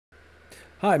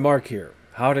Hi, Mark here.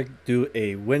 How to do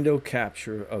a window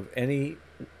capture of any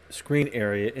screen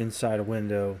area inside a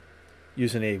window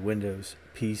using a Windows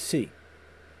PC.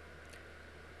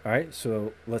 All right,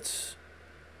 so let's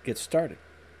get started.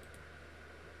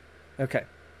 Okay,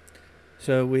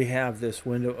 so we have this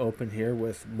window open here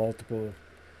with multiple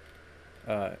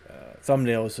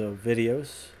thumbnails of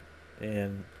videos,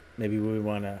 and maybe we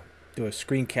want to do a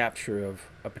screen capture of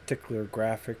a particular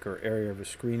graphic or area of a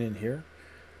screen in here.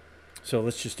 So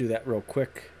let's just do that real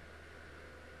quick,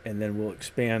 and then we'll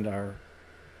expand our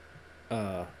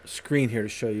screen here to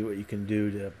show you what you can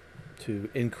do to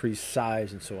increase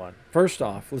size and so on. First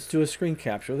off, let's do a screen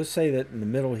capture. Let's say that in the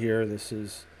middle here, this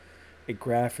is a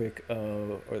graphic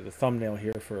or the thumbnail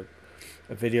here for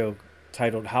a video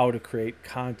titled "How to Create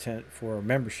Content for a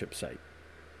Membership Site."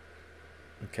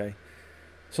 Okay,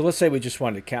 so let's say we just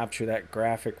wanted to capture that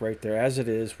graphic right there as it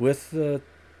is with the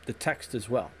text as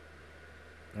well.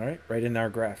 All right, right in our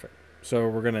graphic. So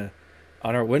we're gonna,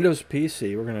 on our Windows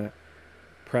PC, we're gonna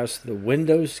press the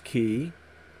Windows key,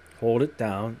 hold it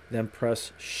down, then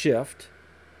press Shift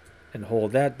and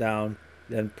hold that down,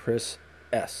 then press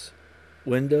S.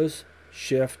 Windows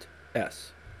Shift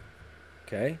S.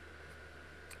 Okay.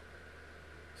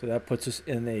 So that puts us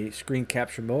in a screen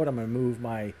capture mode. I'm going to move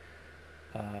my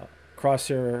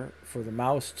crosshair for the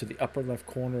mouse to the upper left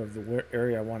corner of the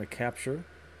area I want to capture.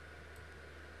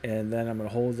 And then I'm going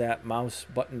to hold that mouse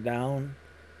button down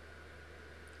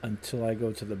until I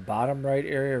go to the bottom right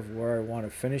area of where I want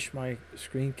to finish my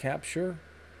screen capture.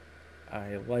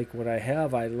 I like what I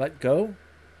have. I let go.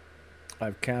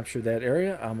 I've captured that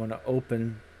area. I'm going to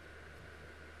open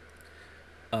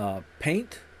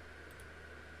Paint,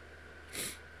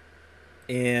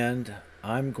 and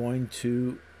I'm going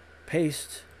to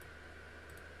paste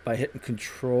by hitting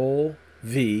Control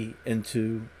V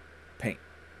into Paint.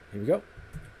 Here we go.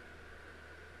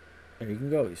 There you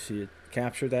can go. You see it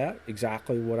capture that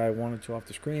exactly what I wanted to off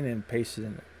the screen and paste it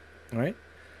in there. All right.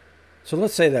 So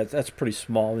let's say that that's pretty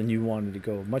small and you wanted to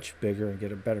go much bigger and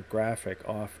get a better graphic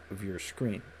off of your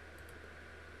screen.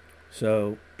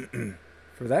 So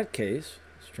for that case,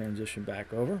 let's transition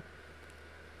back over.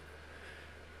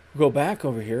 We'll go back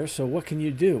over here. So what can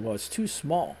you do? Well, it's too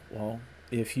small. Well,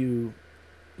 if you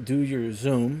do your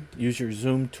zoom, use your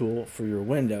zoom tool for your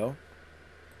window,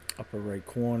 upper right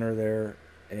corner there,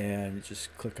 and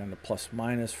just click on the plus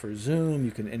minus for zoom.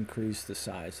 You can increase the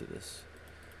size of this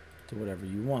to whatever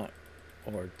you want,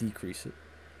 or decrease it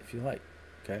if you like.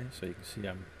 Okay, so you can see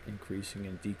I'm increasing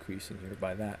and decreasing here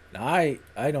by that. Now I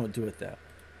don't do it that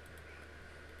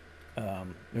way.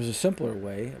 There's a simpler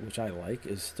way, which I like,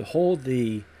 is to hold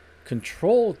the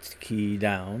control key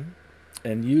down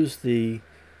and use the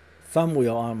thumb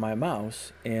wheel on my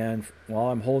mouse, and while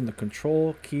I'm holding the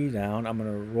control key down, I'm going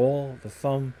to roll the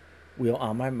thumb wheel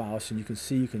on my mouse, and you can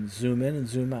see you can zoom in and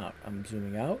zoom out. I'm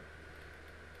zooming out,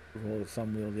 roll the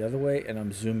thumb wheel the other way, and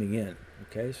I'm zooming in.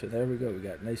 Okay, so there we go. We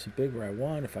got nice and big where I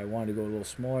want. If I wanted to go a little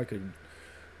smaller, I could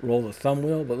roll the thumb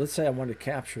wheel, but let's say I wanted to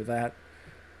capture that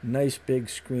nice big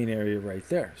screen area right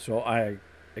there. So I'm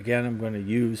going to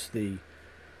use the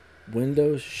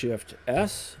Windows Shift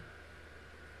S,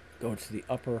 go to the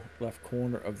upper left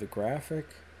corner of the graphic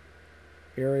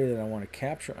area that I want to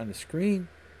capture on the screen,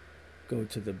 go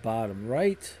to the bottom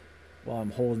right while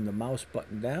I'm holding the mouse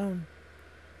button down.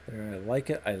 There, I like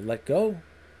it. I let go.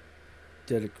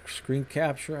 Did a screen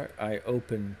capture. I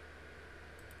open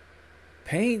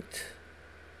Paint.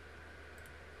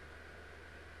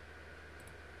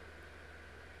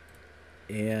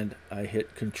 And I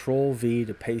hit Control V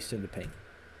to paste into Paint.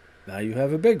 Now you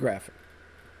have a big graphic.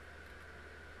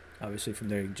 Obviously from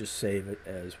there you can just save it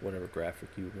as whatever graphic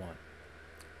you want.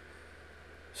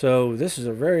 So this is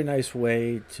a very nice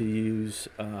way to use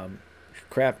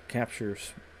capture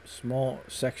small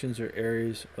sections or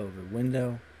areas of a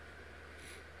window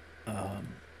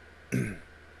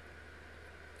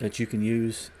that you can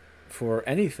use for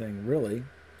anything really.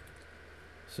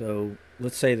 So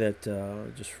let's say that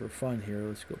just for fun here,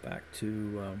 let's go back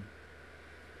to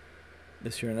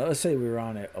this here. Now let's say we were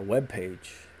on a web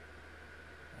page.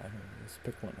 I don't know, let's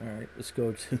pick one. All right, let's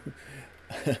go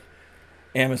to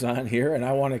Amazon here, and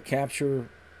I want to capture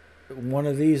one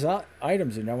of these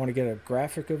items, and I want to get a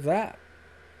graphic of that.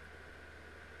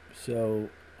 So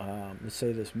let's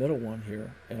say this middle one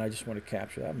here, and I just want to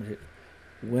capture that. I'm going to hit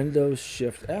Windows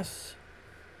Shift S.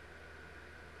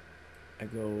 I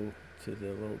go to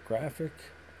the little graphic,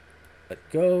 let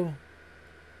go.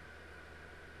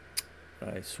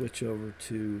 I switch over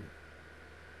to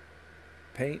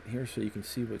Paint here so you can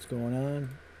see what's going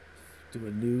on. Do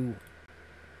a new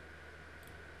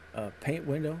Paint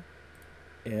window,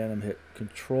 and I'm hit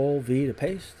Control V to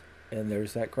paste. and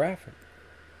there's that graphic.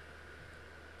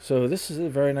 So this is a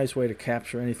very nice way to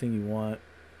capture anything you want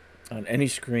on any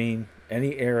screen,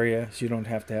 any area, so you don't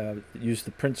have to use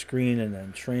the print screen and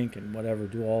then shrink and whatever,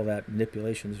 do all that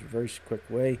manipulation. It's a very quick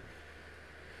way.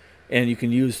 And you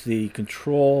can use the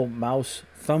control mouse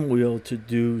thumb wheel to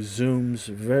do zooms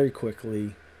very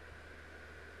quickly.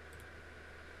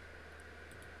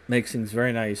 Makes things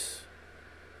very nice.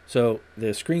 So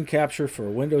the screen capture for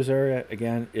a Windows area,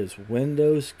 again, is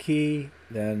Windows key.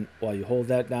 Then while you hold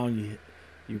that down,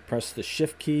 you press the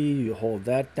Shift key, you hold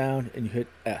that down, and you hit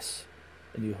S.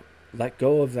 And you let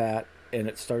go of that, and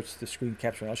it starts the screen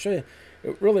capture. I'll show you.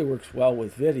 It really works well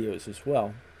with videos as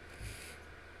well.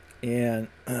 And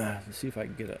let's see if I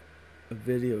can get a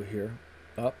video here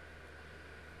up.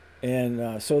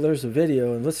 And so there's a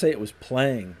video, and let's say it was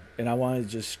playing, and I wanted to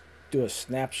just do a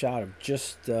snapshot of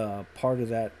just part of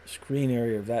that screen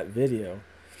area of that video.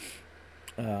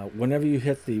 Whenever you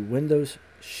hit the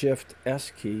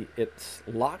Windows+Shift+S key, it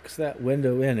locks that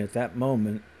window in at that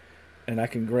moment, and I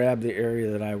can grab the area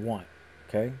that I want.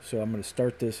 Okay, so I'm going to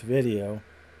start this video.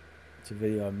 It's a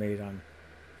video I made on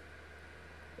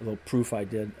a little proof I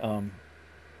did,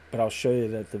 but I'll show you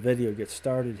that the video gets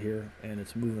started here and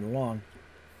it's moving along.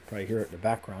 Probably hear it in the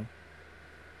background.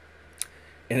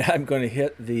 And I'm going to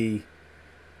hit the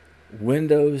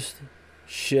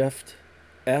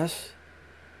Windows+Shift+S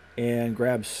and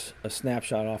grab a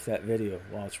snapshot off that video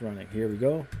while it's running. Here we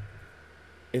go.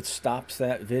 It stops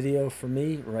that video for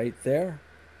me right there.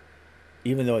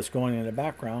 Even though it's going in the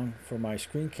background for my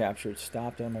screen capture, it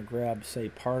stopped. I'm going to grab, say,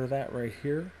 part of that right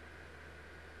here.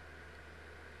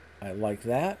 I like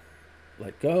that.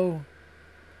 Let go.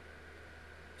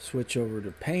 Switch over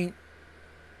to Paint.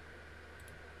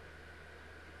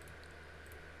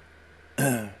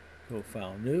 Go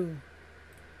File New.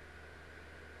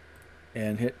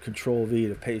 And hit Control V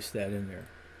to paste that in there.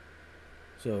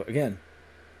 So again,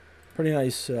 pretty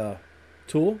nice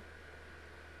tool.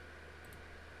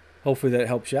 Hopefully that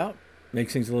helps you out.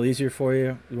 Makes things a little easier for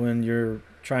you when you're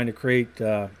trying to create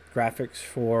graphics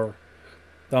for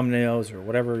thumbnails or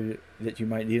whatever that you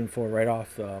might need them for right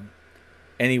off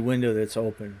any window that's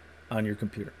open on your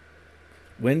computer.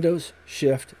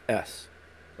 Windows+Shift+S.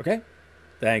 Okay?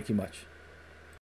 Thank you much.